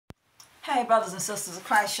Hey, brothers and sisters of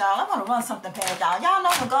Christ, y'all. I want to run something past y'all. Y'all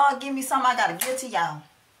know when God give me something, I got to give it to y'all.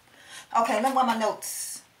 Okay, let me run my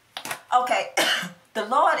notes. Okay, the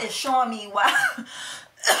Lord is showing me why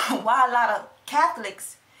why a lot of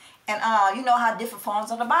Catholics and you know how different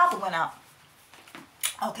forms of the Bible went out.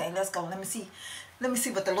 Okay, let's go. Let me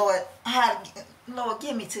see what the Lord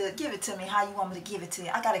give it to me. How you want me to give it to you?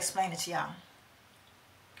 I gotta explain it to y'all.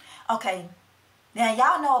 Okay, now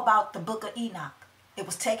y'all know about the book of Enoch. It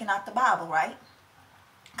was taken out the Bible, right?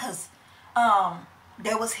 Because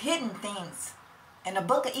there was hidden things. And the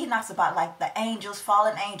book of Enoch's about like the angels,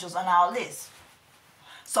 fallen angels, and all this.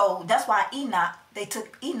 So that's why they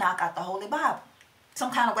took Enoch out the Holy Bible.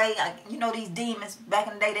 Some kind of way, you know, these demons, back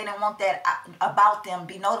in the day, they didn't want that about them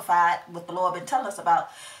be notified, what the Lord been telling us about.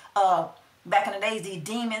 Back in the days, these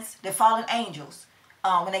demons, the fallen angels,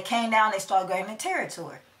 when they came down, they started gaining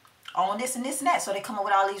territory on this and this and that. So they come up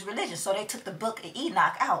with all these religions. So they took the book of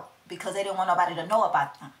Enoch out because they didn't want nobody to know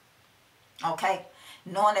about them. Okay?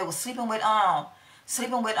 Knowing they were sleeping with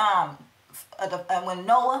when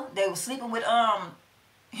Noah, they were sleeping with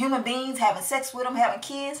human beings, having sex with them, having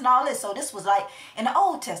kids and all this. So this was like in the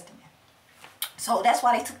Old Testament. So that's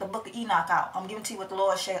why they took the book of Enoch out. I'm giving to you what the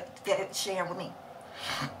Lord sharing with me.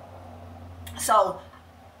 So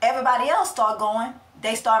everybody else started going.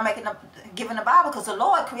 They started giving the Bible because the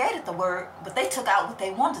Lord created the word, but they took out what they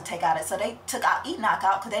wanted to take out of it. So they took out Enoch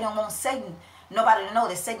out because they didn't want Satan, nobody to know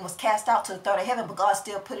that Satan was cast out to the third of heaven, but God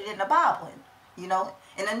still put it in the Bible, you know,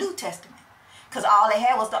 in the New Testament. Because all they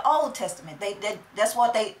had was the Old Testament. That's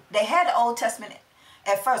what they had the Old Testament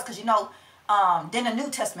at first, because you know, then the New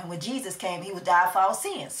Testament, when Jesus came, he would die for our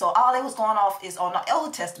sins. So all they was going off is on the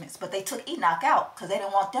Old Testaments, but they took Enoch out because they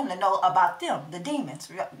didn't want them to know about them, the demons,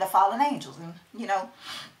 the fallen angels, and you know.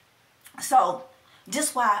 So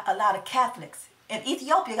just why a lot of Catholics in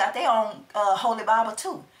Ethiopia got their own Holy Bible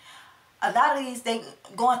too. A lot of these, they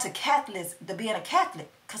go into Catholics to being a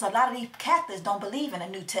Catholic because a lot of these Catholics don't believe in the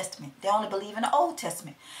New Testament. They only believe in the Old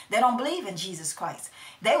Testament. They don't believe in Jesus Christ.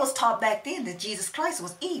 They was taught back then that Jesus Christ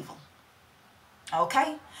was evil.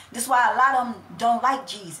 Okay? This is why a lot of them don't like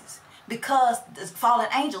Jesus, because the fallen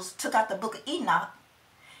angels took out the book of Enoch.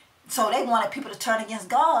 So they wanted people to turn against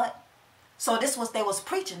God. So this was they was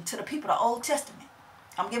preaching to the people the Old Testament.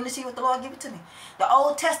 I'm giving it to you what the Lord gave it to me. The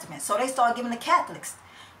Old Testament. So they started giving the Catholics,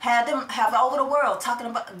 had them have over the world talking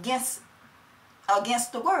about against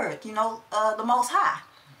the word, you know, the Most High,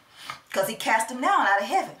 because he cast them down out of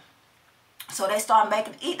heaven. So they started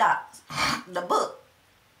making Enoch the book.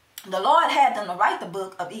 The Lord had them to write the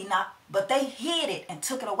book of Enoch, but they hid it and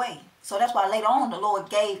took it away. So that's why later on the Lord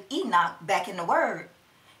gave Enoch back in the word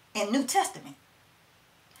in New Testament.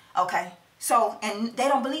 Okay, so and they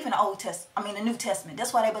don't believe in the New Testament.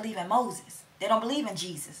 That's why they believe in Moses. They don't believe in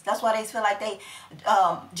Jesus. That's why they feel like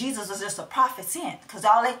Jesus was just a prophet sent, because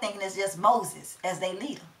all they thinking is just Moses as their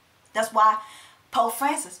leader. That's why Pope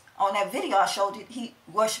Francis, on that video I showed you, he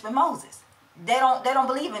worshiping Moses. They don't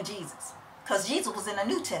believe in Jesus, because Jesus was in the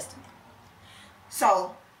New Testament.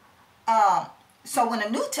 So when the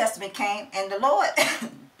New Testament came and the Lord,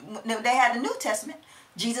 they had the New Testament,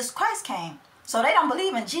 Jesus Christ came. So they don't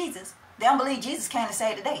believe in Jesus. They don't believe Jesus came to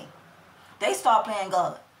save the day. They start playing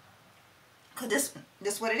God. Because this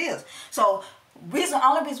is what it is. So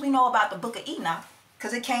only reason we know about the book of Enoch,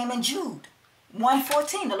 because it came in Jude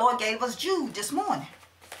 1:14. The Lord gave us Jude this morning.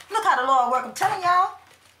 Look how the Lord worked. I'm telling y'all.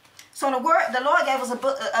 So the Lord gave us a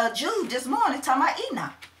book, Jude this morning, talking about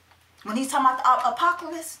Enoch. When he's talking about the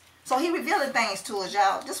apocalypse. So he revealing things to us,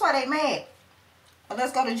 y'all. That's why they mad. But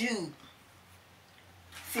let's go to Jude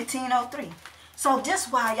 15:03. So that's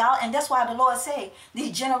why, y'all, and that's why the Lord say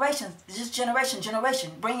these generations, this generation,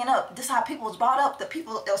 bringing up, this is how people was brought up, the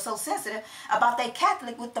people that were so sensitive about they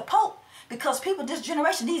Catholic with the Pope. Because people, this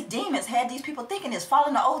generation, these demons had these people thinking this,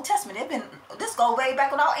 following the Old Testament. This go way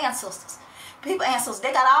back with our ancestors. People, ancestors,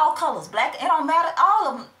 they got all colors, black, it don't matter, all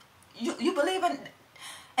of them, you believe in,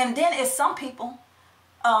 and then it's some people,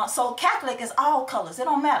 so Catholic is all colors, it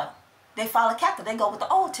don't matter. They follow Catholic, they go with the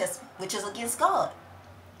Old Testament, which is against God.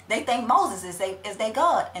 They think Moses is their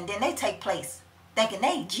God, and then they take place thinking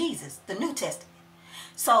they Jesus, the New Testament.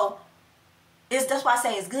 So that's why I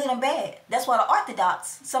say it's good and bad. That's why the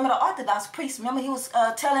Orthodox, some of the Orthodox priests, remember he was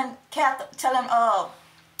telling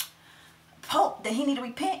Pope that he need to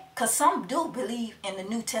repent, because some do believe in the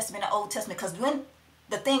New Testament and Old Testament. Because when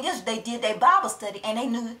the thing is, they did their Bible study and they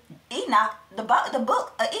knew Enoch, the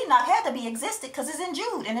book of Enoch had to be existed because it's in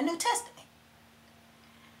Jude in the New Testament.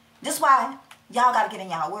 That's why y'all got to get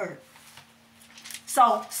in y'all word.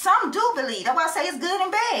 So some do believe. That's why I say it's good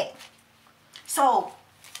and bad. So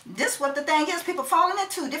this what the thing is, people falling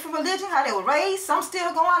into different religions, how they were raised, some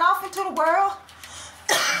still going off into the world.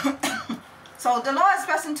 So the Lord is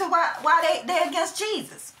expressing to why they're against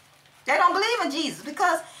Jesus. They don't believe in Jesus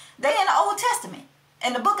because they in the Old Testament.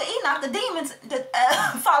 In the book of Enoch, the demons, the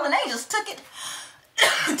fallen angels took it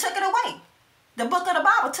away. The book of the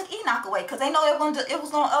Bible took Enoch away because they know it was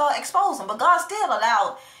going to expose them. But God still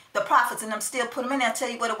allowed the prophets and them still put them in there and tell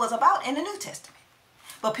you what it was about in the New Testament.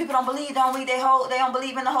 But people don't believe, they don't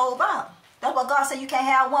believe in the whole Bible. That's what God said, you can't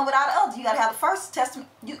have one without the other. You got to have the first testament,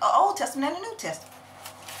 Old Testament and the New Testament.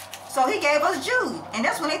 So he gave us Jude, and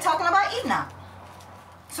that's when they're talking about Enoch.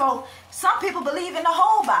 So some people believe in the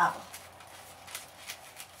whole Bible.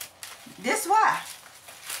 This why.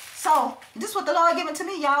 So this is what the Lord giving to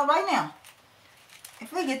me, y'all, right now.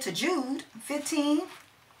 If we get to Jude 15,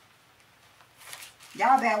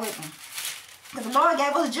 y'all bear with me. Because the Lord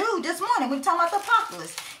gave us Jude this morning. We were talking about the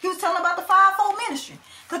apocalypse. He was telling about the fivefold ministry.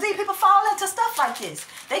 Because these people fall into stuff like this.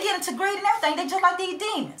 They get into greed and everything. They just like these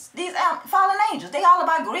demons. These fallen angels. They all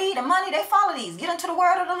about greed and money. They follow these. Get into the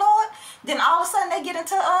word of the Lord. Then all of a sudden they get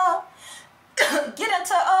into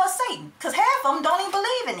Satan. Because half of them don't even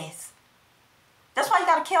believe in this. That's why you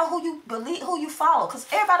got to care who you believe, who you follow. Because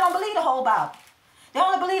everybody don't believe the whole Bible. They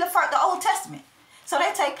only believe the Old Testament. So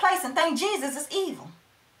they take place and think Jesus is evil.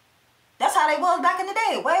 That's how they was back in the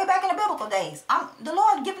day, way back in the biblical days. The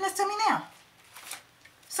Lord giving this to me now.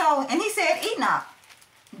 So, and he said Enoch.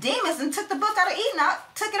 Demons and took the book out of Enoch,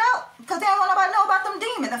 took it out, because they don't want nobody to know about them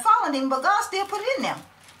demons, the fallen demons, but God still put it in there.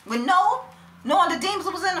 With Noah, knowing the demons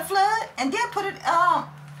was in the flood, and then put it,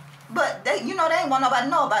 but they, they ain't want nobody to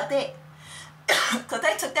know about that. Because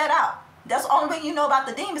they took that out. That's the only way you know about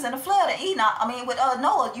the demons in the flood and Enoch. I mean, with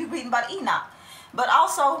Noah, you reading about Enoch. But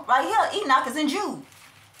also, right here, Enoch is in Jude.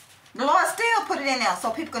 The Lord still put it in there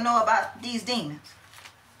so people can know about these demons.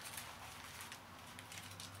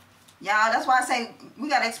 Y'all, that's why I say we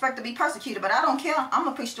got to expect to be persecuted. But I don't care. I'm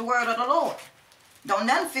going to preach the word of the Lord. Don't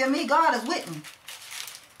nothing fear me. God is with me.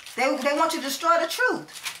 They want you to destroy the truth.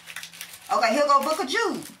 Okay, here go book of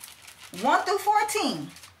Jude. 1 through 14.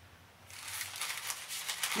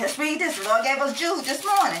 Let's read this. The Lord gave us Jude this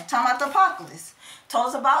morning. Talking about the apocalypse. Told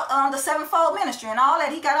us about the sevenfold ministry and all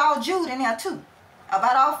that. He got all Jude in there too.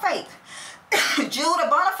 About our faith. Jude, a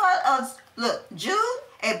bona fide, Jude,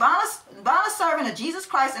 a bond servant of Jesus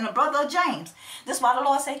Christ and a brother of James. This is why the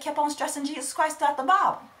Lord said he kept on stressing Jesus Christ throughout the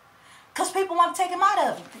Bible. Because people want to take him out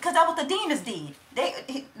of it. Because that's what the demons did.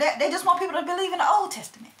 They just want people to believe in the Old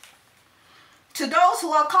Testament. To those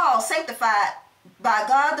who are called, sanctified by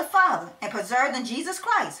God the Father, and preserved in Jesus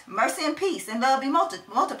Christ, mercy and peace and love be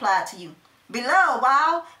multiplied to you. Beloved,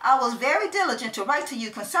 while I was very diligent to write to you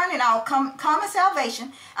concerning our common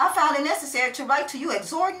salvation, I found it necessary to write to you,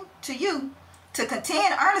 exhorting to you to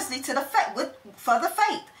contend earnestly for the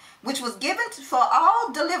faith, which was given for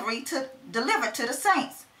all delivered to the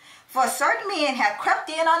saints. For certain men have crept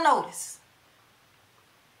in unnoticed,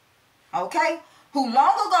 okay, who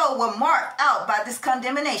long ago were marked out by this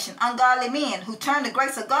condemnation, ungodly men who turned the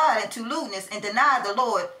grace of God into lewdness and denied the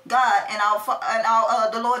Lord God and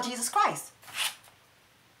the Lord Jesus Christ.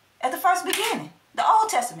 At the first beginning, the Old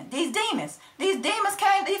Testament, these demons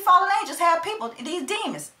came, these fallen angels had people, these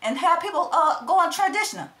demons, and had people going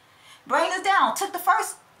traditional, bring us down, took the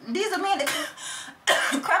first, these are men that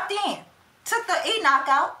crept in, took the Enoch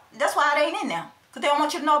out. That's why they ain't in there, because they don't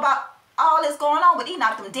want you to know about all that's going on with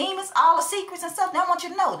Enoch, them demons, all the secrets and stuff. They don't want you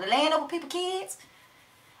to know, the laying over people's kids,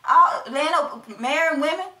 laying over, marrying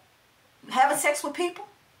women, having sex with people,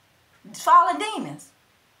 fallen demons.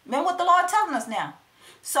 Remember what the Lord telling us now.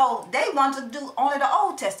 So they want to do only the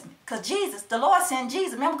Old Testament. Because Jesus, the Lord sent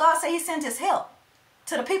Jesus. Remember God said he sent his help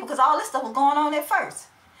to the people because all this stuff was going on at first.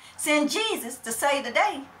 Send Jesus to save the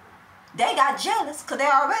day. They got jealous because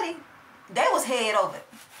they was head over it.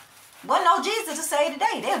 Wasn't no Jesus to save the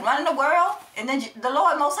day. They was running the world. And then the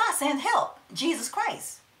Lord Most High sent help. Jesus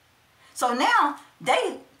Christ. So now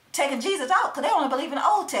they taking Jesus out because they only believe in the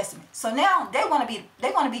Old Testament. So now they want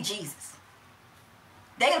to be Jesus.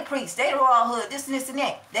 They the priests, they the royal hood, this and this and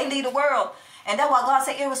that. They lead the world. And that's why God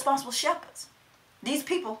said irresponsible shepherds. These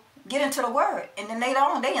people get into the word. And then later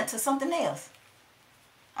on, they into something else.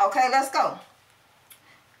 Okay, let's go.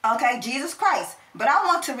 Okay, Jesus Christ. But I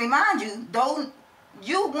want to remind you, though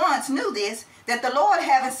you once knew this, that the Lord,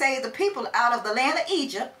 having saved the people out of the land of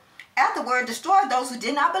Egypt, afterward destroyed those who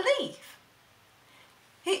did not believe.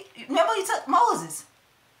 Remember he took Moses,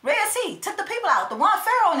 Red Sea, took the people out. The one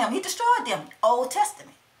Pharaoh and them, he destroyed them. Old Testament.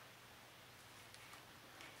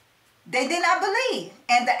 They did not believe.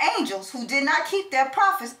 And the angels who did not keep their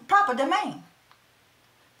proper domain.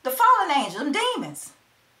 The fallen angels, them demons.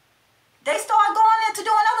 They start going into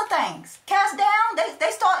doing other things. Cast down.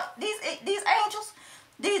 They start, these angels,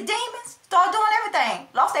 these demons, start doing everything.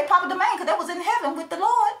 Lost their proper domain because they was in heaven with the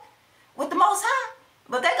Lord, with the Most High.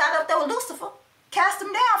 But they got up there with Lucifer, cast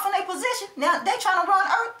them down from their position. Now they trying to run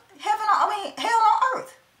hell on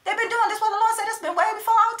earth. They've been doing this what the Lord said. It's been way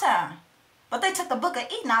before our time. But they took the book of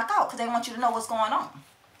Enoch out because they want you to know what's going on.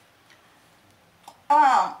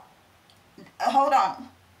 Hold on.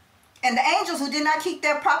 And the angels who did not keep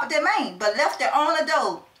their proper domain, but left their own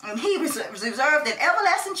abode, and he reserved in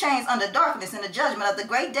everlasting chains under darkness in the judgment of the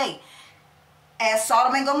great day, as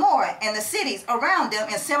Sodom and Gomorrah and the cities around them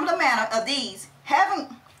in similar manner of these, having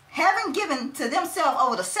given to themselves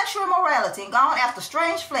over to sexual immorality and gone after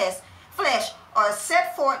strange flesh, are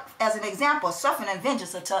set forth as an example of suffering and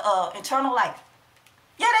vengeance unto eternal life.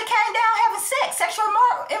 Yeah, they came down having sex, sexual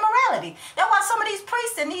immorality. That's why some of these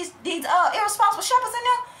priests and these irresponsible shepherds in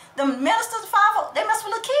them, the ministers, they mess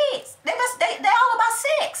with the kids. They all about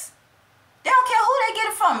sex. They don't care who they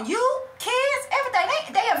get it from. You, kids,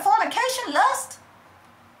 everything. They in fornication, lust.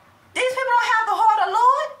 These people don't have the heart of the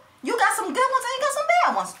Lord. You got some good ones and you got some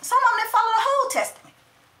bad ones. Some of them, they follow the whole Testament.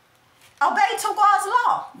 Obey to God's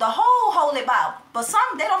law, the whole Holy Bible. But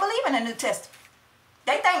some, they don't believe in the New Testament.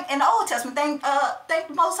 They think in the Old Testament, think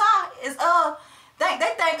the Most High is they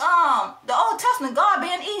think the Old Testament God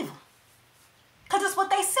being evil, cause it's what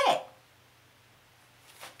they said.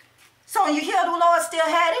 So when you hear the Lord still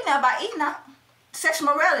had in there by Enoch,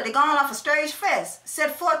 sexual morality, gone off a strange flesh,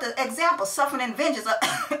 set forth the example, suffering and vengeance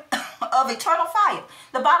of eternal fire,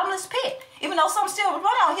 the bottomless pit. Even though some still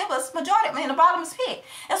run out here, but majority in the bottomless pit.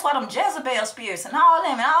 That's why them Jezebel spirits and all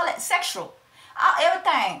them and all that sexual.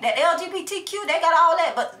 Everything, that LGBTQ, they got all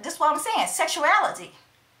that, but this is what I'm saying, sexuality.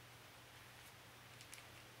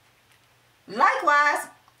 Likewise,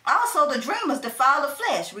 also the dreamers defile the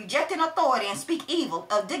flesh, rejecting authority and speak evil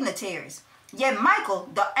of dignitaries. Yet Michael,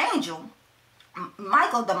 the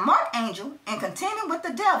marked angel, and contending with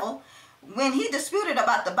the devil, when he disputed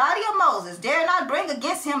about the body of Moses, dare not bring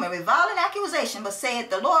against him a reviling accusation, but said,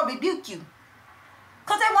 the Lord rebuke you.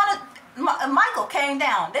 Because they wanted, Michael came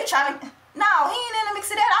down, they trying to, no, he ain't in the mix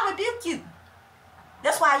of that. I rebuke you.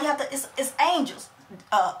 That's why you have to. It's angels,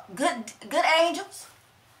 good angels,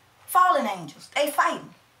 fallen angels. They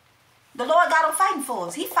fighting. The Lord got them fighting for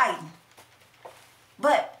us. He fighting.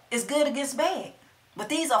 But it's good against bad. But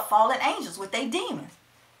these are fallen angels with their demons.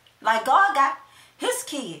 Like God got His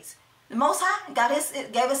kids. The Most High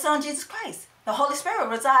gave His Son Jesus Christ. The Holy Spirit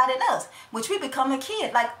reside in us, which we become a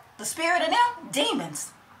kid. Like the Spirit in them,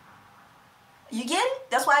 demons. You get it?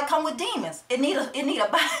 That's why it come with demons. It need a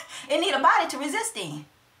body to resist them.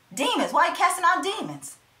 Demons. Why are you casting out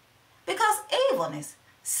demons? Because evilness.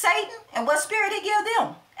 Satan and what spirit he give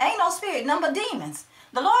them. Ain't no spirit, none but demons.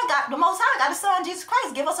 The Most High got His Son Jesus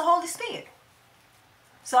Christ. Give us a Holy Spirit.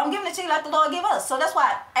 So I'm giving it to you like the Lord give us. So that's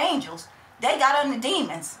why angels, they got on the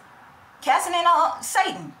demons. Casting in on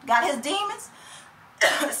Satan. Got his demons.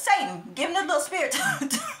 Satan giving the little spirit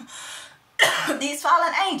to these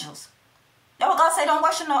fallen angels. That's what God say, don't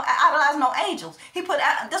worship idolize no angels. He put,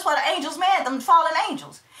 that's why the angels mad, them fallen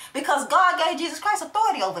angels. Because God gave Jesus Christ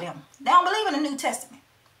authority over them. They don't believe in the New Testament.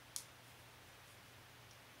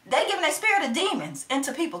 They giving their spirit of demons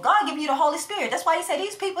into people. God give you the Holy Spirit. That's why He said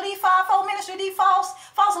these people, these fivefold ministry, these false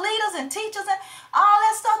leaders and teachers and all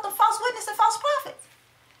that stuff, the false witnesses and false prophets.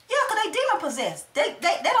 Yeah, because they demon possessed. They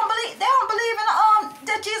don't believe in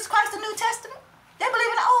that Jesus Christ, the New Testament. They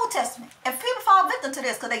believe in the Old Testament. And people fall victim to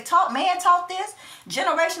this because man taught this.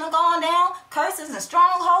 Generational going down, curses and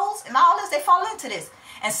strongholds and all this. They fall into this.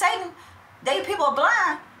 And Satan, people are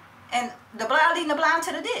blind. And the blind leading the blind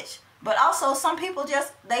to the ditch. But also some people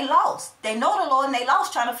they lost. They know the Lord and they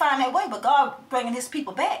lost trying to find their way. But God bringing His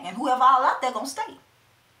people back. And whoever all out there going to stay.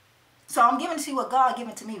 So I'm giving to you what God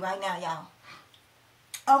giving to me right now, y'all.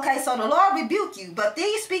 Okay, so the Lord rebuke you, but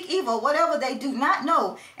these speak evil, whatever they do not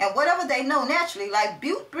know, and whatever they know naturally, like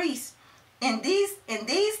brute beasts. In these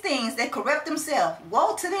things they corrupt themselves.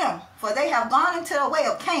 Woe to them, for they have gone into the way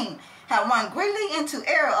of Cain, have run greedily into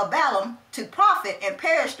error of Balaam to profit, and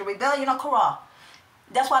perished the rebellion of Korah.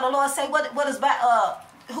 That's why the Lord say, what is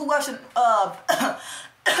who worship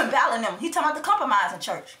Balaam them? He talking about the compromising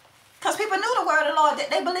church, because people knew the word of the Lord.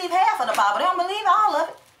 They believe half of the Bible. They don't believe all of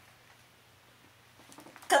it.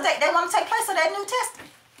 Because they want to take place of that New Testament.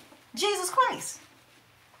 Jesus Christ.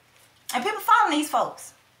 And people following these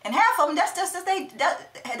folks. And half of them, that's what they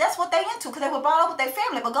into. Because they were brought up with their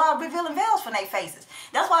family. But God revealing veils from their faces.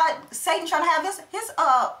 That's why Satan trying to have his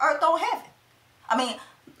earth on heaven. I mean,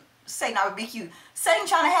 Satan, I rebuke you. Satan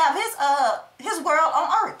trying to have his world on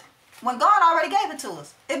earth. when God already gave it to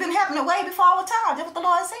us. It's been happening way before our time. That's what the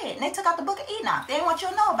Lord said. And they took out the book of Enoch. They didn't want you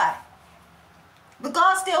to know about it. But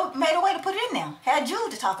God still made a way to put it in there. Had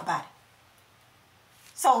Jude to talk about it.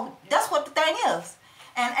 So that's what the thing is.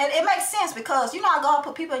 And it makes sense because, you know how God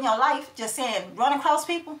put people in your life just saying, run across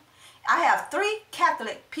people? I have 3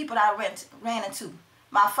 Catholic people that I ran into.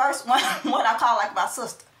 My first one, what I call like my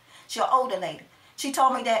sister. She's an older lady. She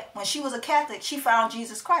told me that when she was a Catholic, she found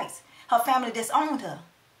Jesus Christ. Her family disowned her.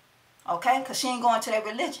 Okay? Because she ain't going to their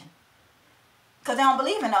religion. Because they don't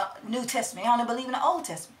believe in the New Testament. They only believe in the Old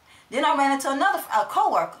Testament. Then I ran into another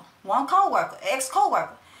co-worker. One co-worker,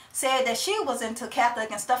 ex-co-worker. Said that she was into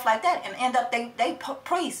Catholic and stuff like that. And end up, they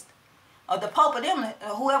priest, or the Pope of them,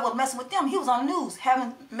 whoever was messing with them, he was on the news,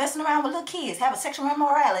 messing around with little kids, having sexual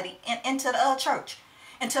immorality into the church,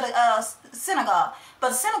 into the synagogue. But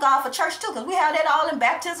the synagogue for church too, because we have that all in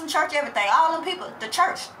baptism, church, everything. All them people, the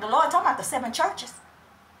church. The Lord talking about the 7 churches.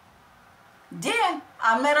 Then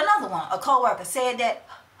I met another one, a co-worker, said that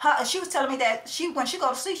she was telling me that when she go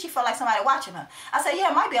to sleep, she felt like somebody watching her. I said, yeah,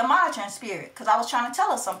 it might be a monitoring spirit, because I was trying to tell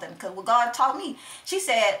her something, because what God taught me. She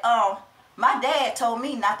said, my dad told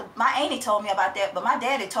me my auntie told me about that, but my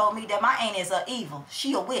daddy told me that my auntie is evil.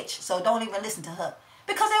 She a witch, so don't even listen to her.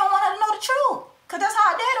 Because they don't want her to know the truth, because that's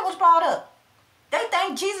how our daddy was brought up. They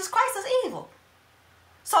think Jesus Christ is evil.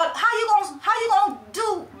 So how you gonna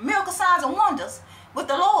do miracle signs and wonders with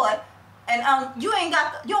the Lord, and you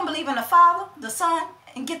don't believe in the Father, the Son,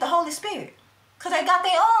 and get the Holy Spirit? Because they got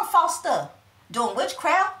their own false stuff. Doing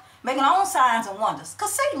witchcraft, making their own signs and wonders.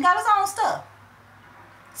 Because Satan got his own stuff.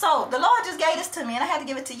 So the Lord just gave this to me, and I had to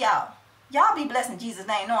give it to y'all. Y'all be blessed in Jesus'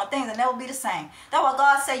 name, knowing things will never be the same. That's why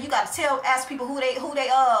God said you got to ask people who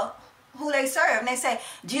they serve. And they say,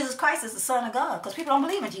 Jesus Christ is the Son of God. Because people don't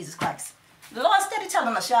believe in Jesus Christ. The Lord steady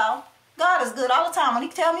telling us, y'all. God is good all the time. When he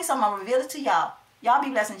tell me something, I'm going to reveal it to y'all. Y'all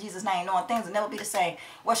be blessed in Jesus' name, knowing things will never be the same.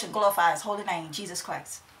 Worship and glorify his holy name, Jesus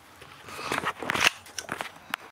Christ.